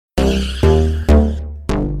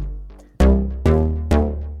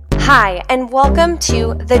Hi, and welcome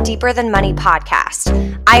to the Deeper Than Money podcast.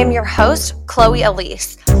 I am your host, Chloe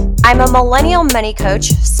Elise. I'm a millennial money coach,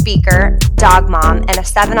 speaker, dog mom, and a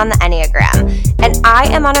 7 on the Enneagram, and I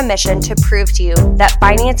am on a mission to prove to you that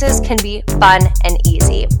finances can be fun and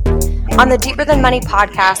easy. On the Deeper Than Money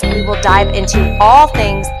podcast, we will dive into all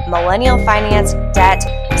things millennial finance, debt,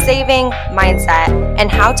 saving, mindset, and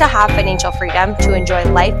how to have financial freedom to enjoy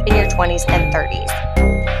life in your 20s and 30s.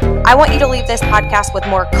 I want you to leave this podcast with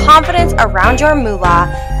more confidence around your moolah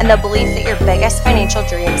and the belief that your biggest financial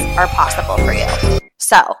dreams are possible for you.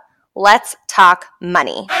 So, let's talk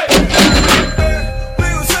money.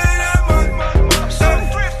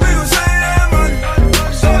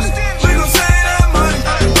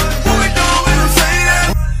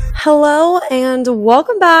 Hello, and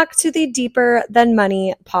welcome back to the Deeper Than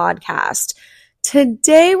Money podcast.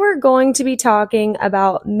 Today, we're going to be talking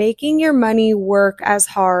about making your money work as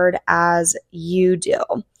hard as you do.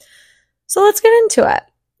 So let's get into it.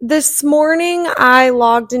 This morning, I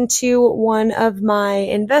logged into one of my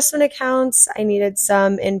investment accounts. I needed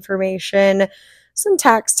some information, some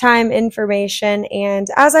tax time information. And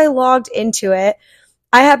as I logged into it,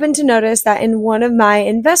 I happened to notice that in one of my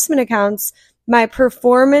investment accounts, my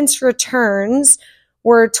performance returns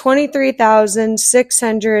were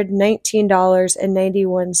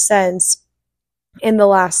 $23,619.91 in the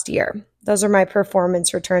last year. Those are my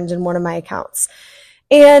performance returns in one of my accounts.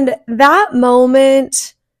 And that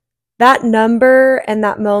moment, that number and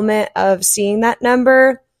that moment of seeing that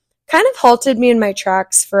number kind of halted me in my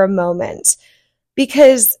tracks for a moment.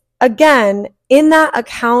 Because again, in that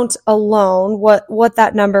account alone, what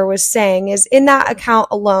that number was saying is in that account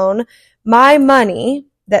alone, my money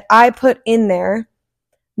that I put in there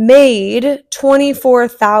made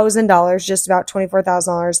 $24,000, just about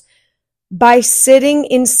 $24,000 by sitting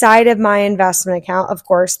inside of my investment account. Of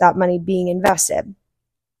course, that money being invested,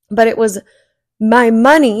 but it was my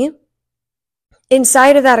money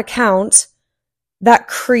inside of that account that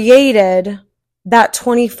created that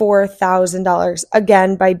 $24,000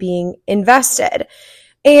 again by being invested.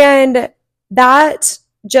 And that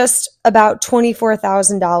just about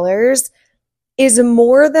 $24,000 is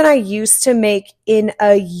more than I used to make in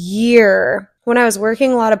a year when I was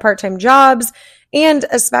working a lot of part-time jobs, and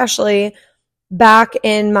especially back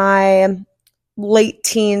in my late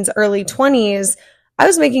teens, early 20s, I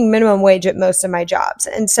was making minimum wage at most of my jobs.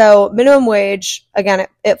 And so minimum wage, again,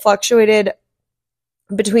 it fluctuated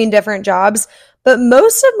between different jobs, but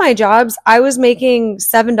most of my jobs, I was making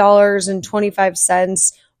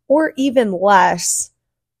 $7.25 or even less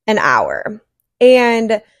an hour.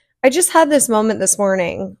 And I just had this moment this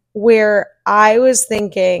morning where I was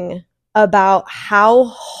thinking about how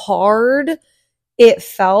hard it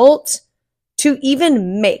felt to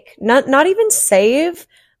even make, not even save,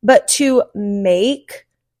 but to make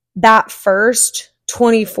that first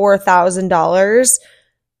 $24,000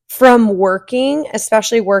 from working,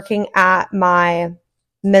 especially working at my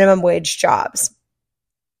minimum wage jobs.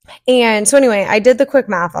 And so anyway, I did the quick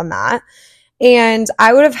math on that. And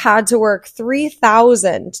I would have had to work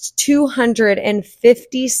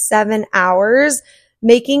 3,257 hours,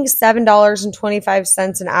 making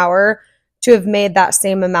 $7.25 an hour to have made that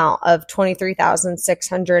same amount of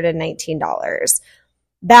 $23,619.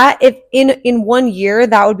 That if in 1 year,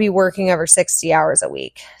 that would be working over 60 hours a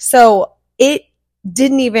week. So it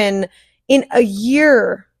didn't even, in a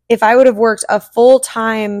year, if I would have worked a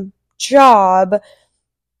full-time job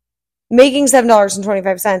making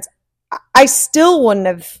 $7.25, I still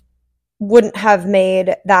wouldn't have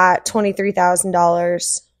made that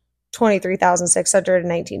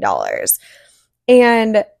 $23,619.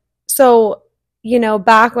 And so,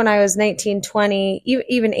 back when I was 19, 20,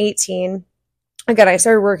 even 18, again, I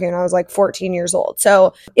started working when I was like 14 years old.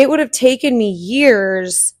 So it would have taken me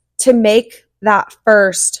years to make that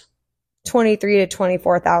first $23,000 to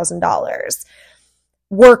 $24,000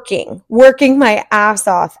 working my ass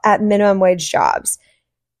off at minimum wage jobs.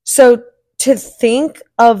 So to think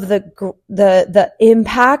of the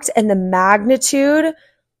impact and the magnitude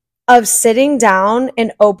of sitting down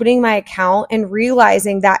and opening my account and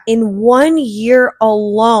realizing that in 1 year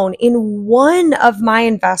alone, in one of my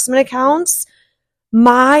investment accounts,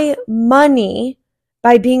 my money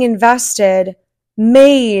by being invested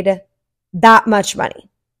made that much money.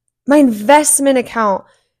 My investment account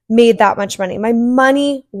made that much money. My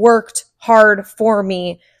money worked hard for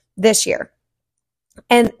me this year.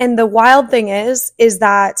 And the wild thing is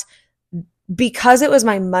that because it was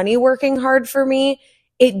my money working hard for me,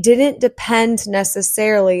 it didn't depend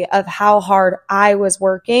necessarily of how hard I was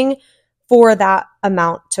working for that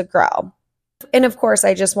amount to grow. And of course,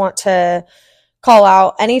 I just want to call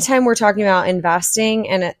out anytime we're talking about investing,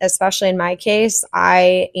 and especially in my case,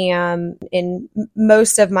 I am in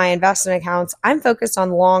most of my investment accounts, I'm focused on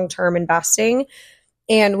long-term investing.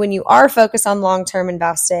 And when you are focused on long-term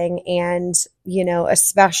investing, and,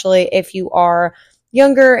 especially if you are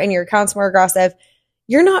younger and your account's more aggressive,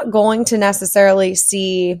 you're not going to necessarily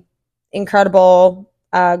see incredible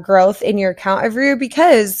growth in your account every year,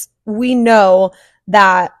 because we know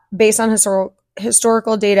that based on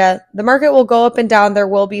historical data, the market will go up and down. There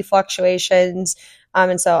will be fluctuations.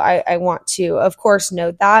 And so I want to, of course,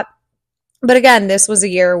 note that. But again, this was a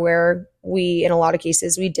year where in a lot of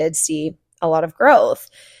cases, we did see a lot of growth.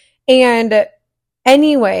 And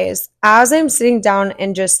anyways, as I'm sitting down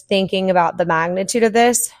and just thinking about the magnitude of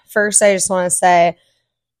this, first, I just want to say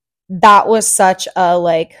that was such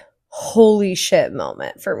a holy shit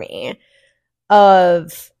moment for me.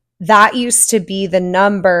 Of that used to be the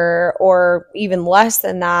number, or even less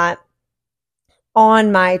than that,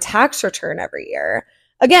 on my tax return every year.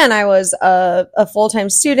 Again, I was a full-time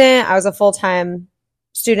student. I was a full-time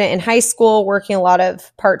student in high school, working a lot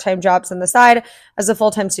of part-time jobs on the side. As a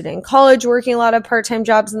full-time student in college, working a lot of part-time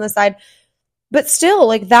jobs on the side. But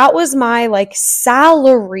still, that was my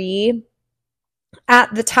salary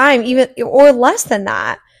at the time, even, or less than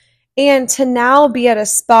that. And to now be at a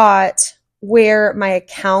spot where my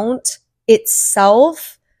account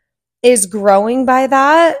itself is growing by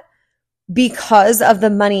that because of the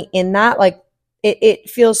money in that, it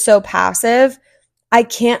feels so passive. I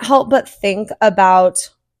can't help but think about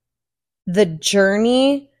the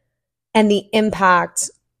journey and the impact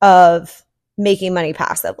of making money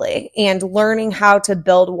passively and learning how to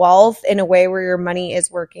build wealth in a way where your money is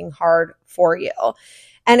working hard for you.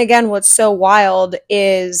 And again, what's so wild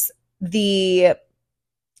is the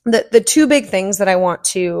two big things that I want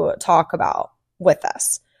to talk about with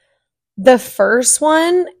us. The first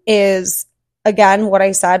one is, again, what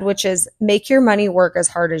I said, which is make your money work as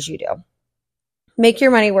hard as you do. Make your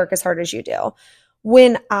money work as hard as you do.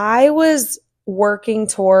 When I was working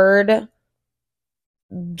toward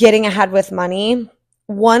getting ahead with money,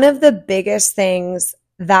 one of the biggest things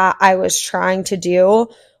that I was trying to do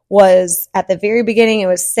was, at the very beginning, it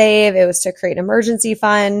was save, it was to create an emergency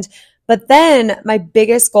fund. But then my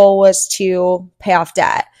biggest goal was to pay off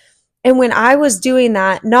debt. And when I was doing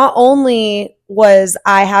that, not only was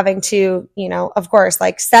I having to, of course,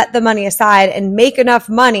 set the money aside and make enough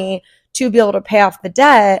money to be able to pay off the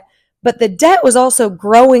debt, but the debt was also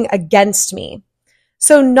growing against me.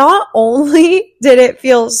 So not only did it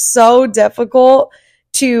feel so difficult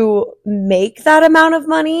to make that amount of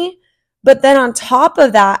money, but then on top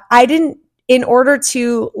of that, in order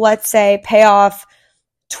to, let's say, pay off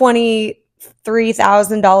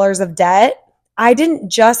 $23,000 of debt, I didn't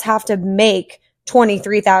just have to make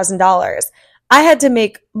 $23,000. I had to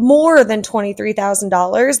make more than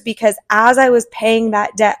 $23,000, because as I was paying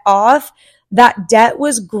that debt off, that debt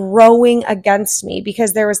was growing against me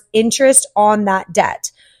because there was interest on that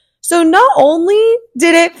debt. So not only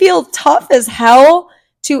did it feel tough as hell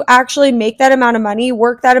to actually make that amount of money,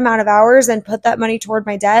 work that amount of hours, and put that money toward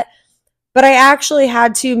my debt, but I actually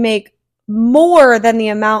had to make more than the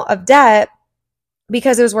amount of debt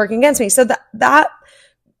because it was working against me. So that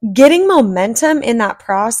getting momentum in that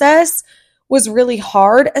process was really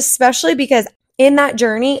hard, especially because in that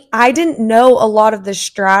journey, I didn't know a lot of the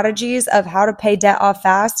strategies of how to pay debt off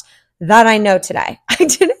fast that I know today. I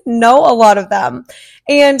didn't know a lot of them.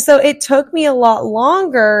 And so it took me a lot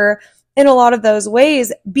longer in a lot of those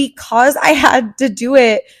ways because I had to do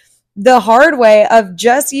it the hard way of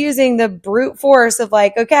just using the brute force of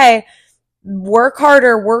okay, work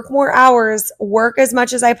harder, work more hours, work as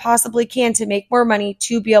much as I possibly can to make more money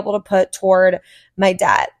to be able to put toward my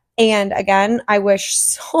debt. And again, I wish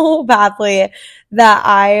so badly that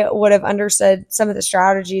I would have understood some of the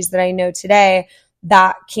strategies that I know today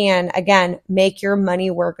that can, again, make your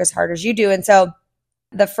money work as hard as you do. And so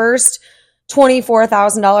the first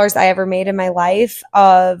 $24,000 I ever made in my life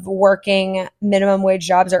of working minimum wage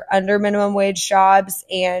jobs or under minimum wage jobs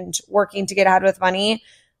and working to get ahead with money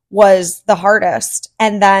was the hardest.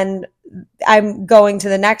 And then I'm going to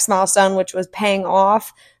the next milestone, which was paying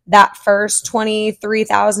off that first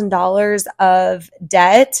 $23,000 of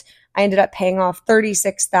debt. I ended up paying off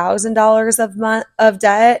 $36,000 of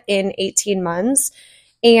debt in 18 months.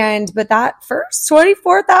 But that first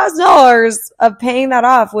 $24,000 of paying that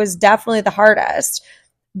off was definitely the hardest,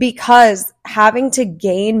 because having to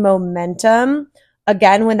gain momentum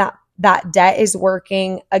again when that debt is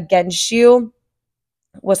working against you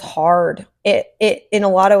was hard. It in a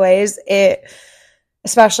lot of ways,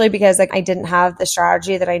 especially because I didn't have the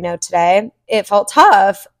strategy that I know today, it felt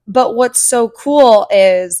tough. But what's so cool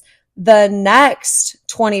is the next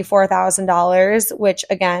 $24,000, which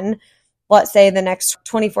again, let's say the next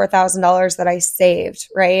 $24,000 that I saved,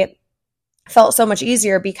 right, felt so much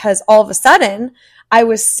easier because all of a sudden I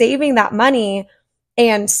was saving that money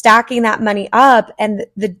and stacking that money up, and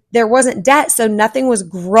there wasn't debt. So nothing was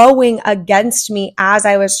growing against me as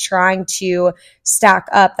I was trying to stack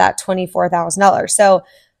up that $24,000. So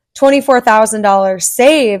 $24,000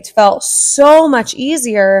 saved felt so much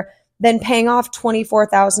easier than paying off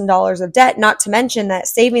 $24,000 of debt. Not to mention that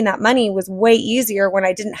saving that money was way easier when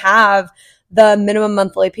I didn't have the minimum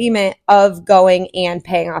monthly payment of going and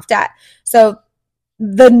paying off debt. So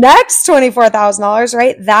the next $24,000,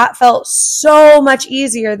 right, that felt so much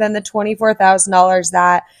easier than the $24,000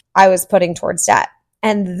 that I was putting towards debt.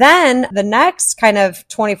 And then the next kind of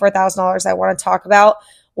 $24,000 I want to talk about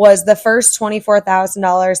was the first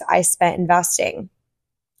 $24,000 I spent investing.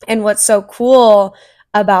 And what's so cool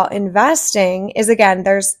about investing is, again,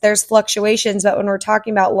 there's fluctuations, but when we're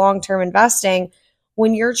talking about long-term investing,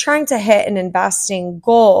 when you're trying to hit an investing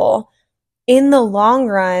goal, in the long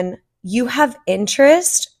run, you have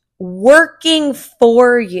interest working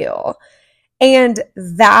for you. And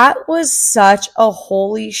that was such a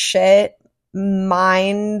holy shit,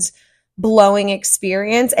 mind blowing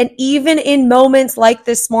experience. And even in moments like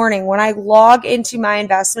this morning, when I log into my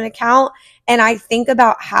investment account and I think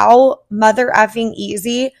about how mother effing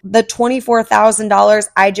easy the $24,000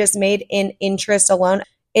 I just made in interest alone,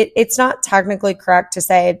 it's not technically correct to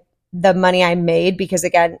say the money I made, because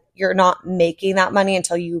again, you're not making that money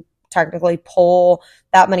until you technically pull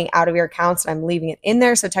that money out of your accounts, and I'm leaving it in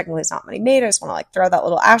there. So technically it's not money made. I just want to throw that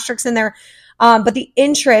little asterisk in there. But the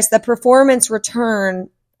interest, the performance return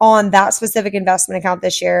on that specific investment account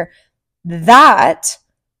this year, that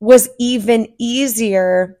was even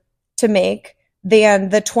easier to make than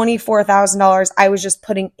the $24,000 I was just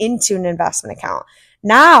putting into an investment account.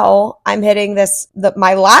 Now I'm hitting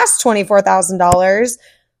my last $24,000,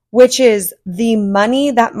 which is the money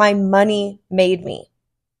that my money made me,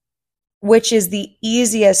 which is the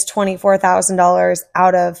easiest $24,000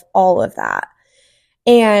 out of all of that.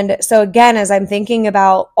 And so again, as I'm thinking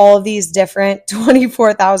about all of these different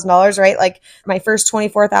 $24,000, right? Like my first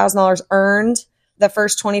 $24,000 earned, the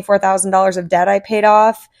first $24,000 of debt I paid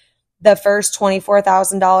off, the first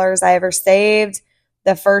 $24,000 I ever saved,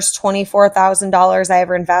 the first $24,000 I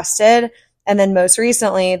ever invested, and then most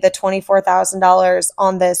recently, the $24,000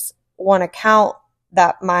 on this one account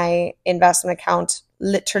that my investment account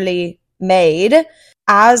literally made.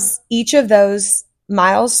 As each of those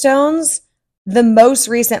milestones, the most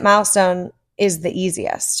recent milestone is the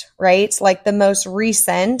easiest, right? Like the most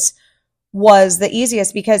recent was the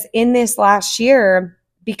easiest because in this last year,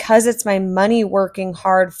 because it's my money working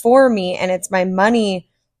hard for me and it's my money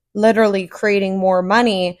literally creating more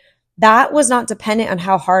money, that was not dependent on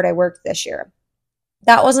how hard I worked this year.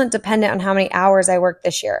 That wasn't dependent on how many hours I worked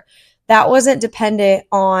this year. That wasn't dependent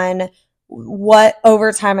on what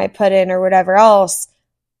overtime I put in or whatever else.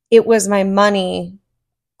 It was my money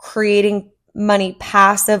creating money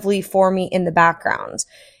passively for me in the background.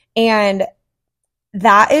 And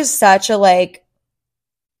that is such a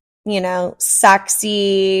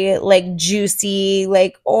sexy,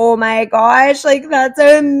 juicy, oh my gosh, that's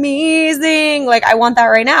amazing. I want that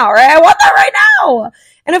right now, right? I want that right now.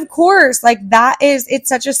 And of course, it's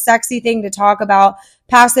such a sexy thing to talk about,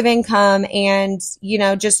 passive income and,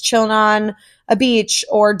 just chilling on a beach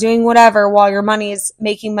or doing whatever while your money is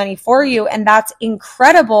making money for you. And that's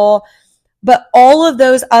incredible. But all of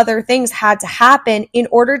those other things had to happen in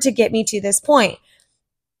order to get me to this point.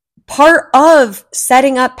 Part of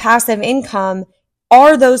setting up passive income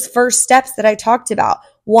are those first steps that I talked about.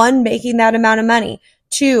 One, making that amount of money.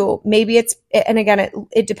 Two, maybe and again,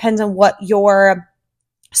 it depends on what your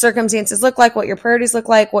circumstances look like, what your priorities look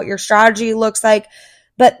like, what your strategy looks like.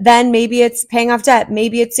 But then maybe it's paying off debt.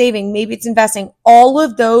 Maybe it's saving. Maybe it's investing. All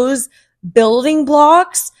of those building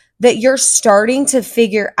blocks that you're starting to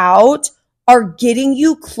figure out are getting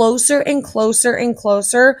you closer and closer and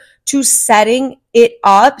closer to setting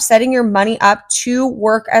your money up to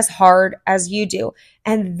work as hard as you do.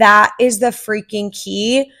 And that is the freaking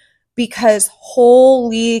key, because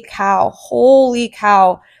holy cow,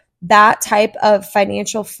 that type of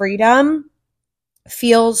financial freedom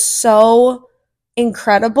feels so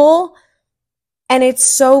incredible. And it's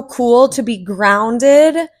so cool to be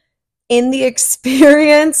grounded in the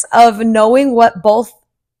experience of knowing what both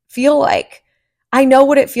feel like. I know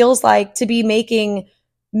what it feels like to be making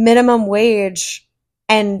minimum wage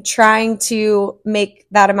and trying to make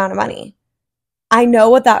that amount of money. I know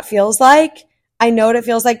what that feels like. I know what it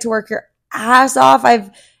feels like to work your ass off.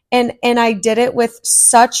 And I did it with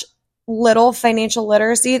such little financial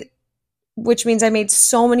literacy which means I made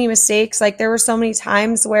so many mistakes. Like there were so many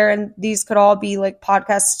times where, and these could all be like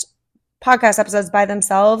podcast episodes by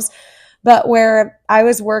themselves, but where I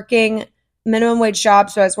was working minimum wage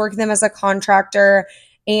jobs. So I was working them as a contractor,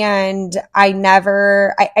 and I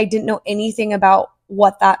didn't know anything about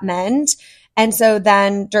what that meant. And so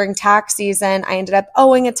then during tax season, I ended up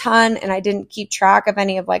owing a ton, and I didn't keep track of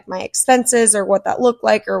any of like my expenses or what that looked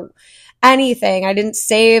like or anything. I didn't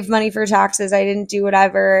save money for taxes. I didn't do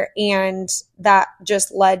whatever. And that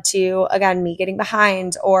just led to, again, me getting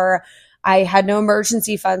behind, or I had no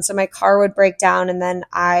emergency fund. So my car would break down and then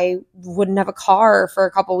I wouldn't have a car for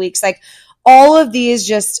a couple weeks. Like all of these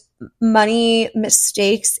just money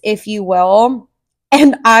mistakes, if you will.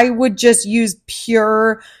 And I would just use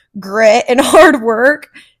pure grit and hard work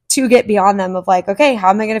to get beyond them of like, okay, how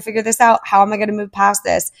am I going to figure this out? How am I going to move past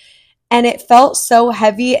this? And it felt so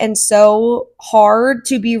heavy and so hard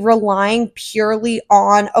to be relying purely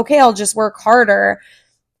on, okay, I'll just work harder.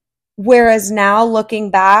 Whereas now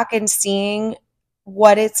looking back and seeing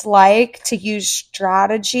what it's like to use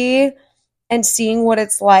strategy and seeing what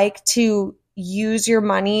it's like to use your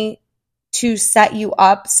money to set you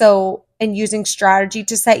up. So, and using strategy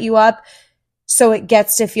to set you up so it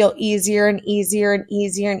gets to feel easier and easier and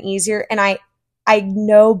easier and easier. And I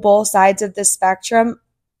know both sides of the spectrum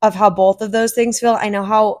of how both of those things feel. I know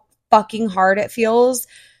how fucking hard it feels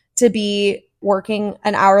to be working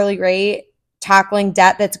an hourly rate, tackling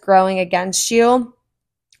debt that's growing against you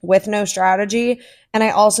with no strategy. And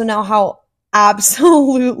I also know how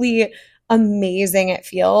absolutely amazing it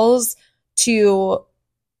feels to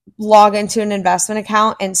log into an investment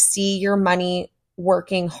account and see your money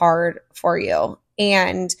working hard for you.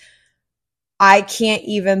 And I can't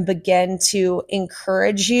even begin to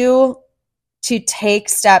encourage you to take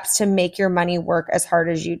steps to make your money work as hard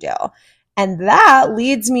as you do. And that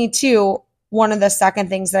leads me to one of the second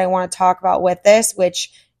things that I want to talk about with this,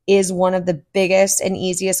 which is one of the biggest and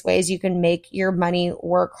easiest ways you can make your money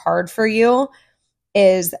work hard for you,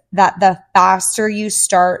 is that the faster you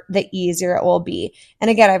start, the easier it will be. And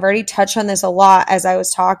again, I've already touched on this a lot as I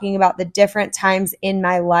was talking about the different times in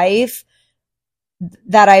my life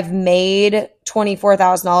that I've made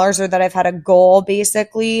 $24,000 or that I've had a goal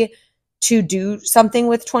basically to do something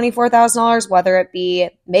with $24,000, whether it be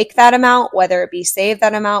make that amount, whether it be save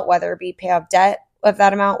that amount, whether it be pay off debt of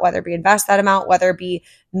that amount, whether it be invest that amount, whether it be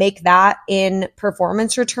make that in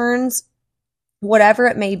performance returns, whatever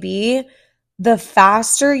it may be. The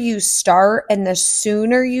faster you start and the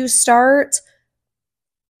sooner you start,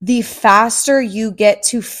 the faster you get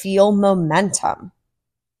to feel momentum.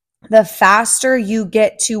 The faster you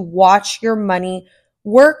get to watch your money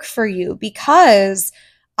work for you. Because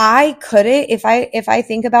I couldn't, if I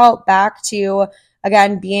think about back to,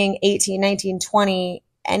 again, being 18, 19, 20,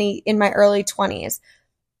 in my early 20s,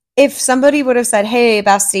 if somebody would have said, hey,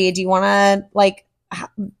 Bestie, do you want to like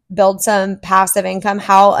build some passive income?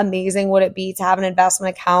 How amazing would it be to have an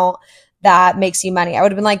investment account that makes you money? I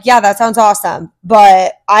would have been like, yeah, that sounds awesome,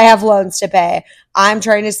 but I have loans to pay. I'm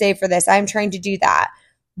trying to save for this. I'm trying to do that.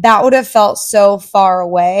 That would have felt so far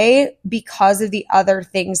away because of the other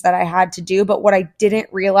things that I had to do. But what I didn't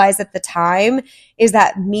realize at the time is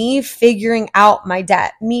that me figuring out my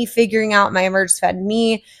debt, me figuring out my emergency fund,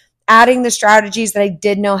 me adding the strategies that I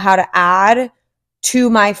did know how to add to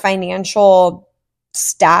my financial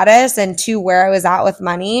status and to where I was at with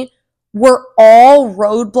money were all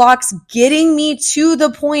roadblocks getting me to the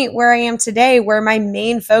point where I am today, where my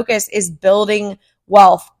main focus is building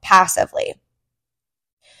wealth passively.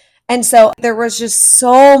 And so there was just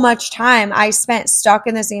so much time I spent stuck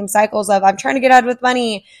in the same cycles of I'm trying to get out with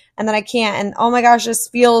money and then I can't. And oh my gosh, this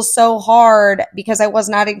feels so hard because I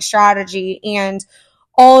wasn't adding strategy and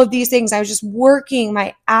all of these things. I was just working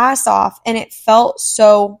my ass off and it felt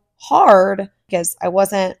so hard because I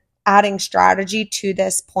wasn't adding strategy to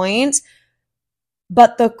this point.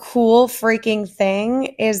 But the cool freaking thing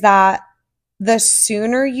is that the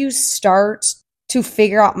sooner you start to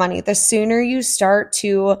figure out money, the sooner you start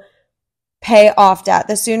to pay off debt,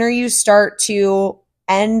 the sooner you start to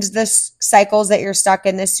end the cycles that you're stuck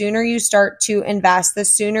in, the sooner you start to invest, the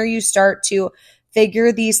sooner you start to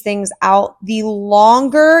figure these things out, the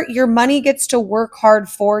longer your money gets to work hard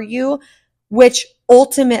for you, which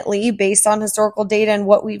ultimately, based on historical data and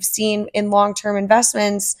what we've seen in long-term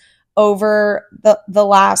investments over the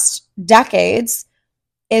last decades,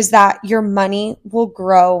 is that your money will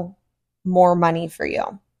grow more money for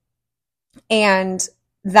you. And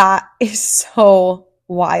that is so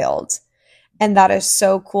wild. And that is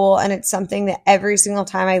so cool. And it's something that every single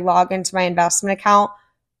time I log into my investment account,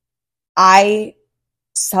 I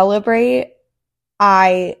celebrate,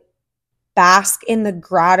 I bask in the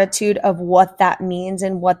gratitude of what that means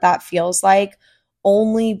and what that feels like,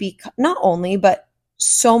 only because, not only, but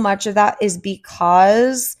so much of that is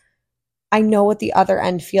because I know what the other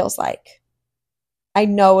end feels like. I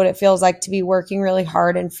know what it feels like to be working really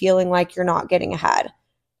hard and feeling like you're not getting ahead.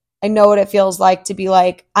 I know what it feels like to be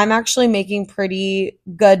like, I'm actually making pretty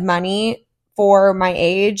good money for my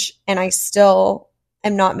age and I still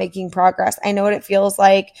am not making progress. I know what it feels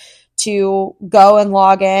like to go and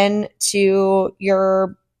log in to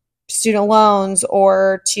your student loans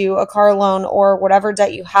or to a car loan or whatever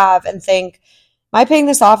debt you have and think, am I paying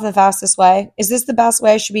this off in the fastest way? Is this the best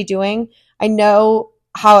way I should be doing? I know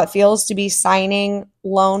how it feels to be signing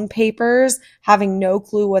loan papers, having no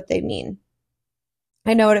clue what they mean.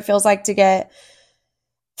 I know what it feels like to get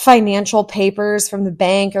financial papers from the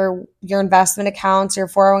bank or your investment accounts, your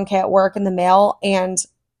 401k at work in the mail, and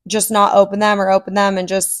just not open them or open them and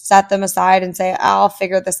just set them aside and say, I'll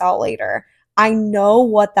figure this out later. I know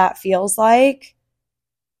what that feels like,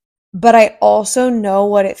 but I also know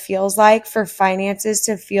what it feels like for finances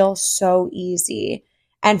to feel so easy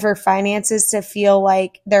and for finances to feel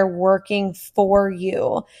like they're working for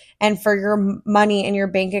you and for your money in your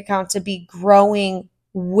bank account to be growing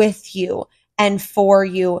with you and for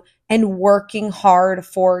you and working hard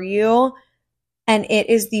for you. And it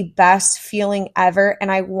is the best feeling ever.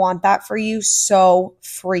 And I want that for you so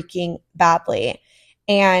freaking badly.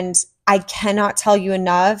 And I cannot tell you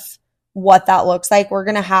enough what that looks like. We're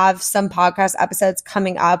going to have some podcast episodes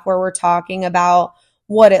coming up where we're talking about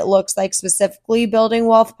what it looks like specifically building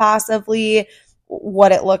wealth passively,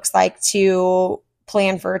 what it looks like to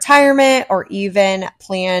plan for retirement or even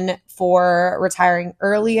plan for retiring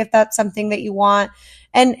early if that's something that you want.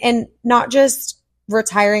 And not just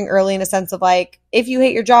retiring early in a sense of like, if you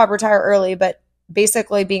hate your job, retire early, but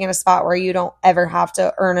basically being in a spot where you don't ever have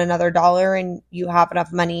to earn another dollar and you have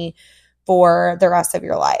enough money for the rest of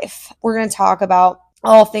your life. We're going to talk about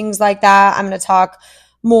all things like that. I'm going to talk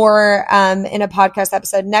more in a podcast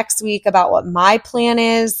episode next week about what my plan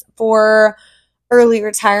is for early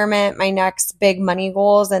retirement, my next big money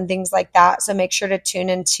goals and things like that. So make sure to tune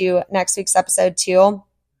into next week's episode too.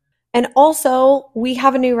 And also, we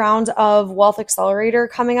have a new round of Wealth Accelerator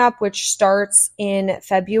coming up, which starts in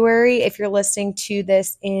February if you're listening to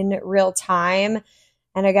this in real time.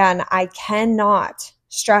 And again, I cannot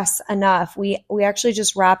stress enough. We actually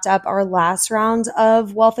just wrapped up our last round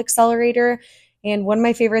of Wealth Accelerator. And one of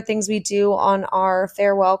my favorite things we do on our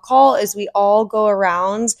farewell call is we all go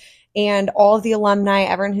around and all of the alumni,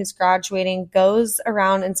 everyone who's graduating, goes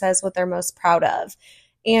around and says what they're most proud of.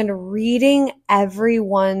 And reading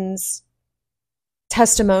everyone's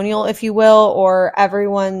testimonial, if you will, or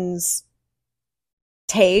everyone's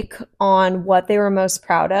take on what they were most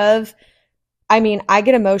proud of. I mean, I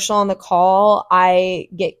get emotional on the call. I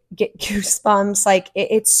get goosebumps. Like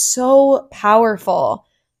it's so powerful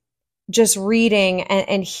just reading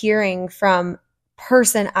and hearing from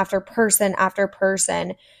person after person after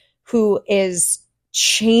person who is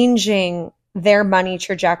changing their money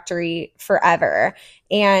trajectory forever,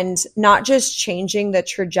 and not just changing the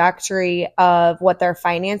trajectory of what their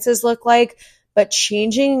finances look like, but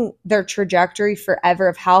changing their trajectory forever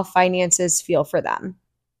of how finances feel for them,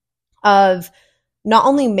 of not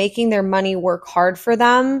only making their money work hard for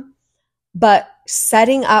them, but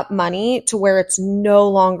setting up money to where it's no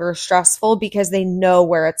longer stressful because they know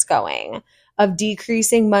where it's going, of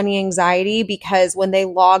decreasing money anxiety because when they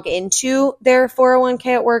log into their 401k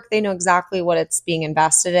at work, they know exactly what it's being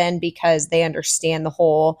invested in because they understand the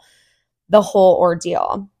whole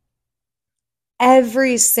ordeal.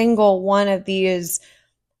 Every single one of these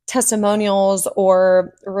testimonials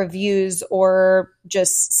or reviews or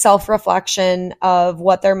just self-reflection of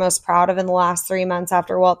what they're most proud of in the last 3 months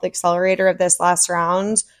after Wealth Accelerator of this last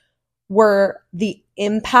round were the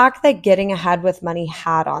impact that getting ahead with money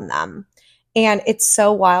had on them. And it's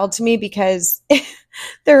so wild to me because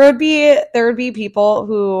there would be people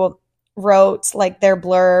who wrote like their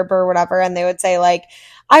blurb or whatever, and they would say like,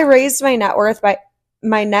 I raised my net worth by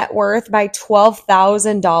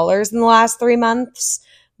 $12,000 in the last 3 months.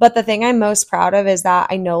 But the thing I'm most proud of is that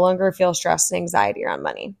I no longer feel stress and anxiety around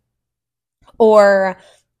money. Or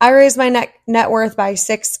I raised my net worth by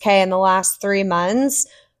 $6,000 in the last 3 months.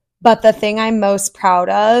 But the thing I'm most proud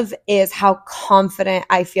of is how confident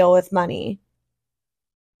I feel with money.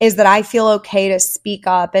 Is that I feel okay to speak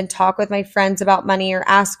up and talk with my friends about money or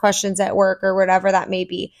ask questions at work or whatever that may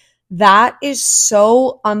be. That is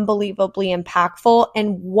so unbelievably impactful.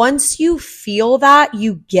 And once you feel that,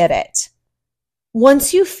 you get it.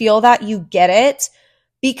 Once you feel that, you get it,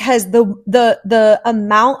 because the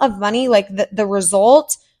amount of money, like the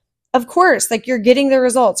result of course, like you're getting the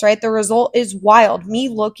results, right? The result is wild. Me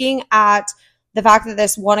looking at the fact that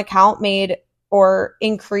this one account made or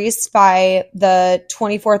increased by the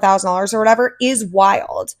 $24,000 or whatever is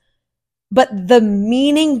wild. But the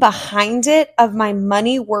meaning behind it of my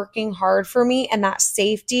money working hard for me and that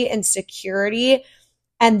safety and security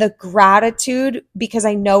and the gratitude, because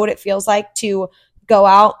I know what it feels like to go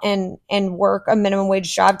out and work a minimum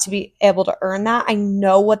wage job to be able to earn that. I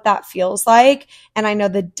know what that feels like. And I know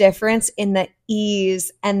the difference in the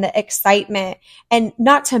ease and the excitement, and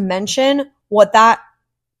not to mention what that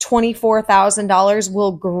 $24,000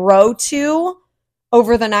 will grow to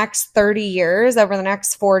over the next 30 years, over the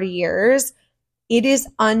next 40 years. It is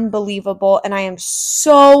unbelievable. And I am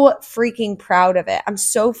so freaking proud of it. I'm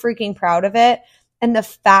so freaking proud of it. And the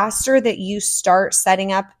faster that you start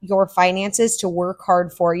setting up your finances to work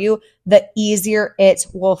hard for you, the easier it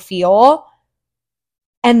will feel.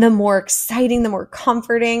 And the more exciting, the more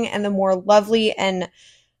comforting, and the more lovely. And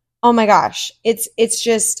oh my gosh, it's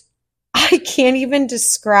just, I can't even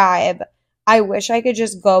describe. I wish I could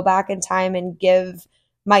just go back in time and give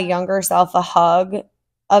my younger self a hug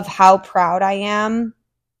of how proud I am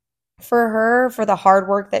for her, for the hard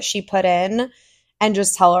work that she put in, and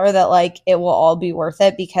just tell her that like it will all be worth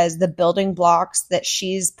it, because the building blocks that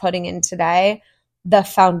she's putting in today, the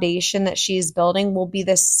foundation that she's building will be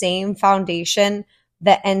the same foundation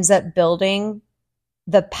that ends up building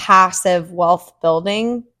the passive wealth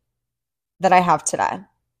building that I have today.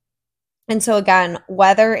 And so again,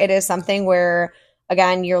 whether it is something where,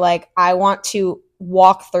 again, you're like, I want to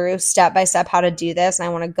walk through step by step how to do this, and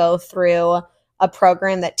I want to go through a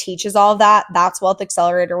program that teaches all of that, that's Wealth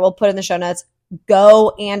Accelerator. We'll put in the show notes.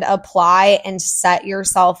 Go and apply and set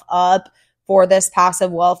yourself up for this passive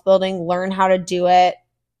wealth building. Learn how to do it.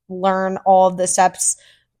 Learn all of the steps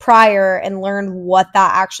prior and learn what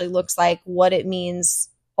that actually looks like, what it means,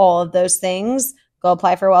 all of those things. Go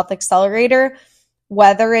apply for Wealth Accelerator.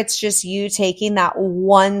 Whether it's just you taking that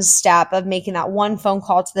one step of making that one phone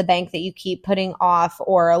call to the bank that you keep putting off,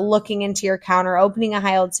 or looking into your account, or opening a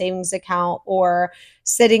high yield savings account, or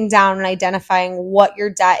sitting down and identifying what your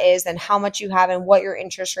debt is and how much you have and what your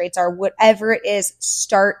interest rates are, whatever it is,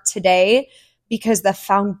 start today, because the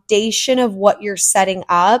foundation of what you're setting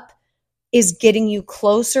up is getting you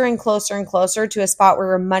closer and closer and closer to a spot where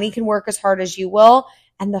your money can work as hard as you will.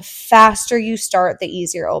 And the faster you start, the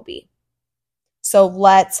easier it will be. So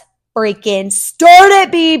let's freaking start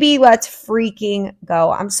it, baby. Let's freaking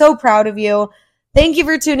go. I'm so proud of you. Thank you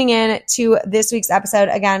for tuning in to this week's episode.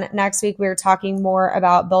 Again, next week, we're talking more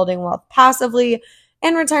about building wealth passively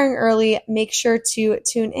and retiring early. Make sure to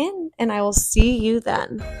tune in, and I will see you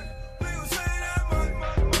then.